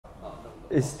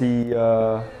is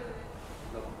the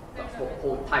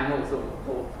whole time also.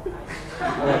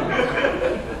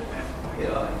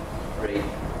 Great.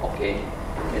 Okay.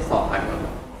 Let's start timer.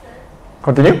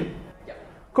 Continue? Yeah.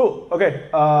 Cool. Okay.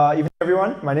 Evening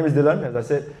everyone. My name is Dylan, as I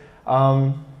said.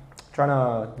 Trying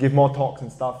to give more talks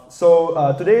and stuff.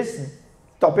 So today's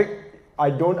topic, I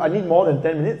need more than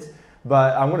 10 minutes,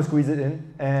 but I'm going to squeeze it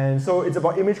in. And so it's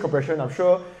about image compression. I'm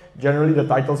sure generally the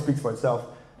title speaks for itself.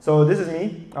 So this is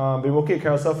me. Been working at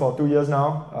Carousell for 2 years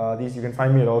now. You can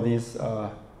find me at all these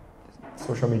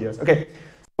social medias. Okay.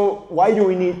 So why do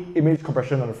we need image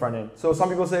compression on the front end? So some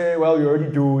people say, well, you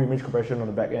already do image compression on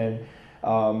the back end.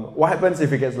 What happens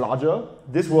if it gets larger?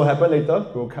 This will happen later.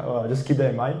 We'll just keep that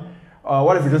in mind.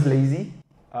 What if you're just lazy?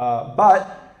 But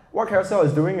what Carousell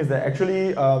is doing is that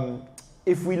actually,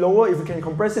 if we can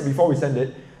compress it before we send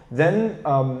it, then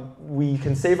we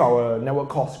can save our network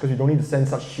costs because we don't need to send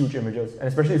such huge images. And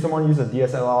especially if someone uses a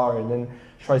DSLR and then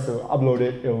tries to upload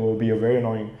it, it will be very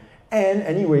annoying. And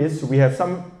anyways, we have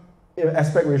some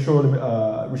aspect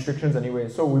ratio restrictions anyway,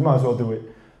 so we might as well do it.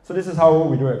 So this is how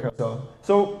we do it at Carousell.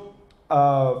 So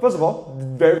first of all,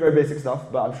 very, very basic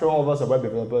stuff, but I'm sure all of us are web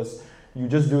developers. You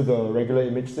just do the regular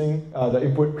image thing, the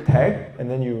input tag, and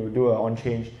then you do an on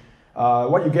change.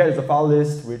 What you get is a file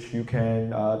list, which you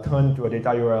can turn to a data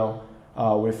URL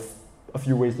with a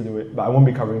few ways to do it, but I won't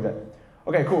be covering that.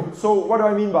 Okay, cool. So what do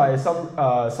I mean by some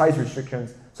size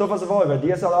restrictions? So first of all, if a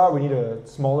DSLR, we need to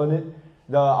smaller it.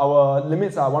 Our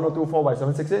limits are 1024 by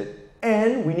 768,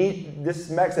 and we need this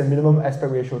max and minimum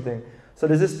aspect ratio thing. So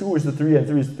there's this 2:3 and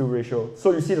 3:2 ratio.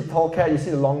 So you see the tall cat, you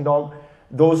see the long dog,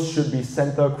 those should be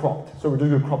center cropped. So we're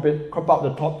just going to crop out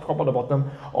the top, crop out the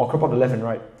bottom, or crop out the left and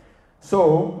right.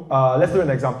 So let's do an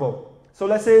example. So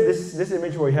let's say this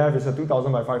image we have is a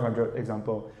 2000 by 500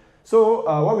 example. So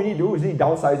what we need to do is we need to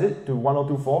downsize it to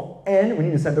 1024, and we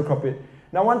need to center crop it.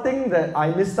 Now, one thing that I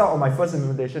missed out on my first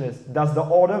implementation is, does the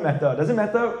order matter? Does it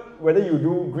matter whether you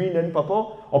do green and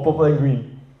purple or purple and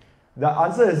green? The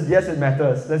answer is yes, it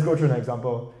matters. Let's go through an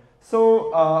example.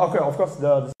 So, okay, of course,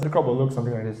 the center crop will look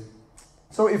something like this.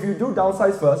 So if you do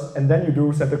downsize first and then you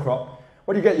do center crop,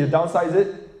 what you get, you downsize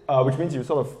it, which means you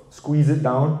sort of squeeze it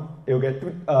down. It will get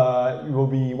it will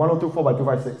be 1024 by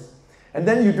 256. And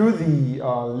then you do the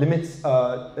limits,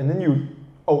 and then you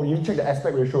check the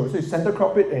aspect ratio. So you center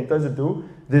crop it and it turns into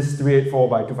this 384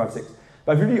 by 256.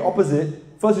 But if you do the opposite,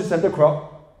 first you center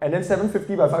crop, and then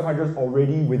 750 by 500 is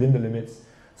already within the limits.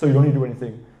 So you don't need to do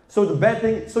anything. So the bad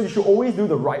thing, so you should always do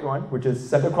the right one, which is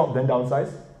center crop then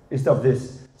downsize, instead of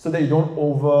this, so that you don't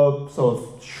over sort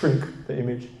of shrink the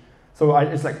image. So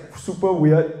it's like super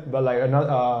weird, but like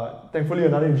thankfully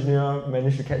another engineer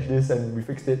managed to catch this and we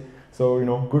fixed it. So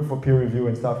good for peer review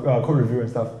and stuff, code review and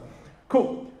stuff.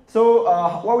 Cool. So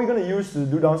what we're going to use to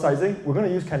do downsizing, we're going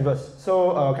to use Canvas.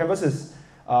 So Canvas is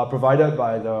provided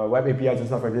by the web APIs and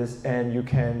stuff like this, and you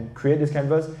can create this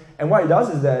canvas. And what it does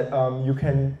is that you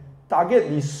can target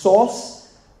the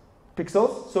source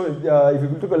pixels. So if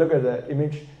you took a look at the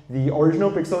image, the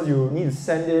original pixels, you need to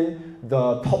send in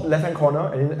the top left-hand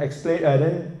corner and then explain,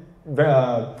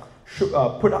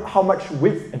 put up how much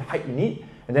width and height you need,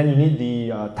 and then you need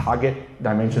the target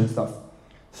dimension stuff.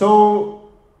 So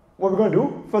what we're going to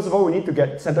do, first of all, we need to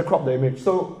get center crop the image.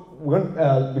 So we're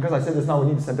going because I said just now, we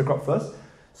need to center crop first.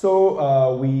 So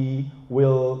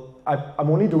I'm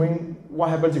only doing what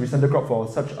happens if we center crop for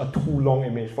such a too long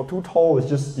image. For too tall, it's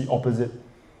just the opposite.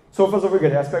 So first of all, we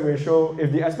get the aspect ratio.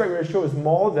 If the aspect ratio is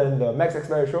more than the max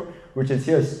aspect ratio, which is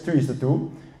here is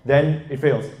 3:2, then it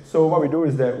fails. So what we do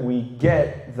is that we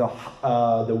get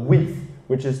the width,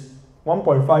 which is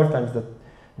 1.5 times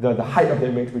the height of the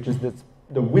image, which is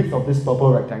the width of this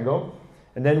purple rectangle.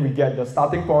 And then we get the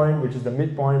starting point, which is the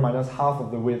midpoint minus half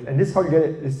of the width. And this is how you get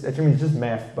it. It's actually just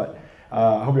math, but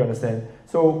I hope you understand.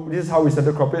 So this is how we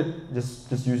center crop it.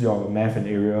 Just use your math and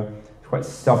area. It's quite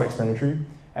self-explanatory.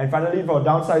 And finally, for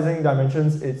downsizing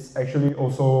dimensions, it's actually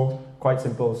also quite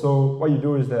simple. So what you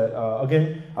do is that,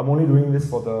 again, I'm only doing this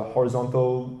for the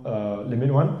horizontal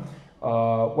limit one.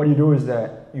 What you do is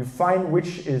that you find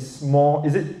which is more,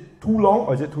 is it too long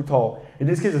or is it too tall? In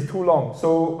this case, it's too long.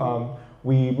 So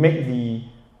we make the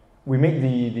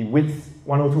width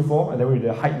 1024, and then with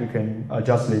the height we can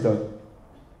adjust later.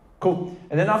 Cool.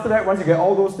 And then after that, once you get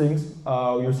all those things,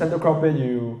 you center crop it,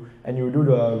 and you do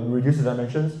the reduce the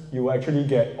dimensions, you will actually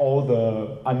get all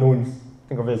the unknowns.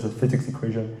 Think of it as a physics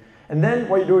equation. And then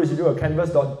what you do is you do a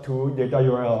canvas.to data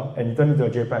URL and you turn it into a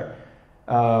JPEG.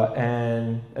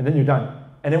 And then you're done.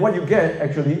 And then what you get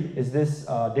actually is this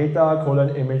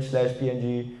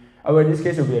data:image/png. In this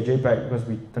case, it will be a JPEG because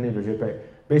we turn it into a JPEG.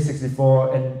 Base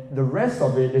 64, and the rest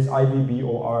of it is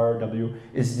IBBORW,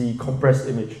 is the compressed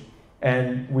image.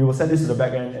 and we will send this to the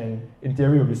backend, and in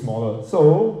theory it will be smaller.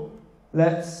 So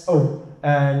let's, when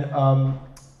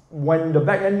the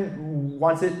backend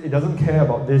wants it, it doesn't care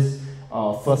about this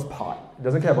first part. It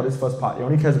doesn't care about this first part. It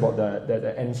only cares about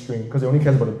the end string, because it only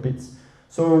cares about the bits.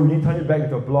 So you need to turn it back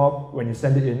into a blob when you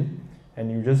send it in,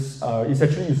 and you just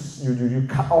essentially you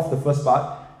cut off the first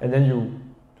part, and then you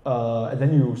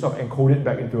sort of encode it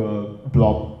back into a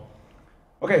blob.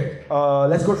 Okay,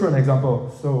 let's go through an example.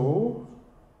 So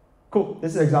cool,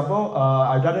 this is an example.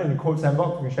 I've done it in the code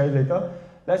sandbox. We can share it later.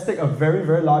 Let's take a very,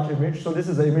 very large image. So this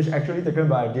is an image actually taken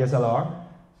by a DSLR.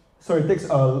 So it takes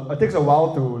a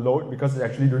while to load because it's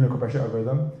actually doing the compression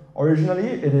algorithm. Originally,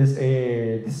 it is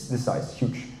this size,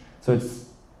 huge. So it's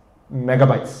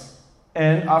megabytes.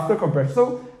 And after compression,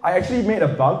 so I actually made a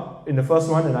bug in the first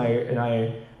one, and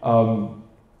I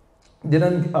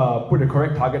didn't put the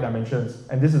correct target dimensions.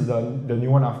 And this is the new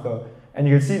one after. And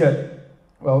you can see that,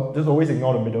 well, just always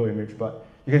ignore the middle image, but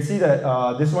you can see that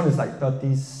this one is like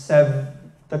 37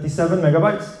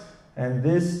 megabytes, and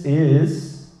this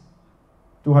is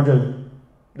 0.2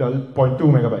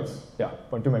 megabytes. Yeah,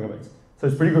 0.2 megabytes. So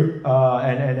it's pretty good,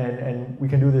 and we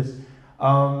can do this.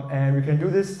 And we can do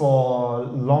this for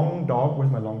long dog.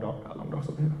 Where's my long dog? Long dog's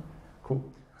over here. Cool.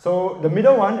 So the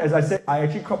middle one, as I said, I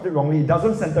actually cropped it wrongly. It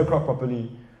doesn't center crop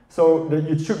properly. So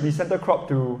it should be center crop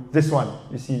to this one.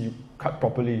 You see, you cut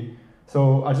properly.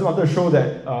 So I just wanted to show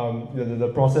that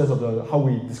the process of how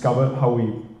we discovered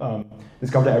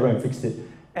the error and fixed it.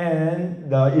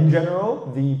 And in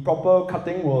general, the proper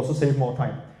cutting will also save more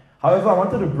time. However, I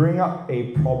wanted to bring up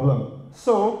a problem.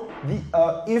 So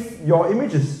if your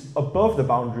image is above the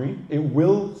boundary, it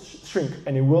will shrink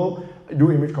and it will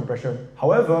do image compression.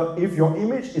 However, if your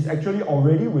image is actually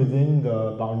already within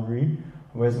the boundary,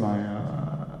 where's my,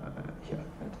 here,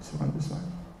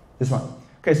 this one.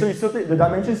 Okay, so the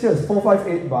dimensions here is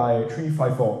 458 by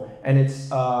 354, and it's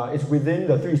within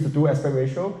the 3:2 aspect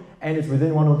ratio, and it's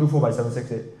within 1024 by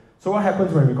 768. So what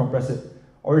happens when we compress it?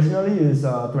 Originally it is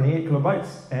 28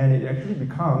 kilobytes, and it actually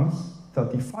becomes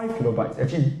 35 kilobytes.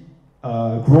 Actually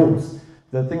grows.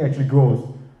 The thing actually grows,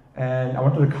 and I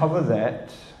wanted to cover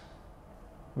that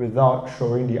without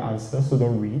showing the answer, so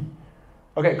don't read.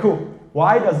 Okay, cool.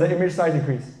 Why does the image size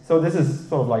increase? So this is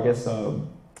sort of, I guess,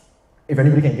 if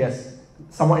anybody can guess,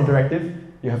 somewhat interactive.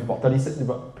 You have about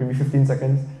maybe 15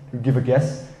 seconds to give a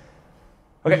guess.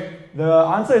 Okay, the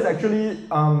answer is actually, in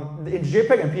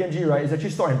JPEG and PNG, right, it's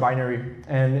actually stored in binary.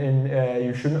 And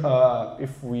you shouldn't,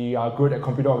 if we are good at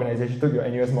computer organization, took your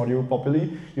NUS module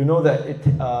properly, you know that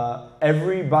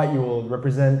every byte you will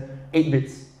represent 8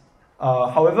 bits.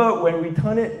 However, when we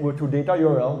turn it to data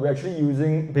URL, we're actually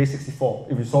using base 64,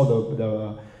 if you saw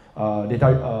the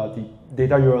data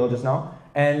URL just now.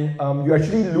 And you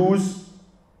actually lose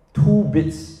 2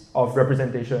 bits of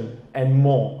representation and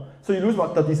more. So you lose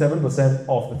about 37%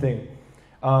 of the thing.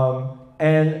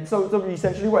 And so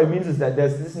essentially what it means is that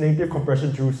there's this native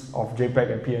compression juice of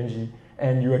JPEG and PNG,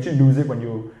 and you actually lose it when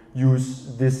you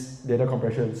use this data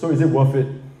compression. So is it worth it?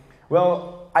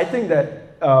 Well, I think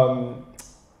that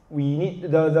we need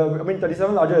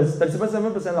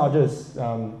 37% larger is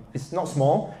it's not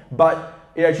small, but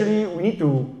it actually, we need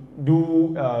to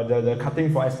do the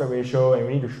cutting for aspect ratio, and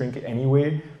we need to shrink it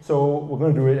anyway, so we're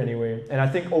going to do it anyway. And I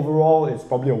think overall it's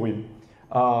probably a win.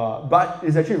 But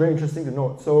it's actually very interesting to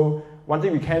note. So one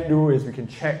thing we can do is we can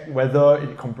check whether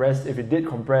it compressed. If it did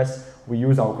compress, we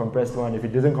use our compressed one. If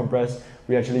it didn't compress,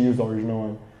 we actually use the original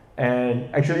one. And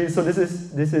actually, so this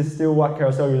is still what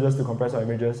Carousell uses to compress our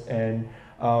images, and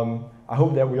I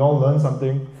hope that we all learned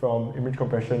something from image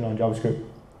compression on JavaScript.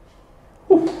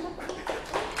 Woo.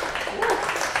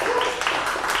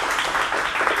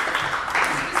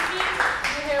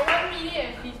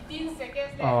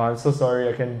 Oh, I'm so sorry.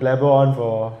 I can blabber on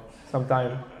for some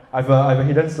time. I have a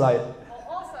hidden slide. For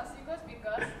all subsequent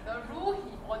speakers, the rule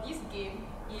for this game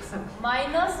is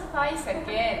 -5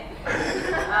 seconds.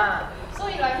 So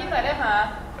like him like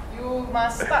that, you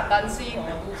must start dancing or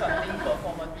do something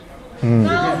performative.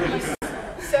 Now is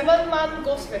 7-month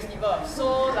Ghost Festival,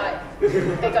 so like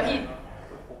take a hit.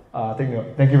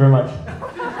 Thank you very much.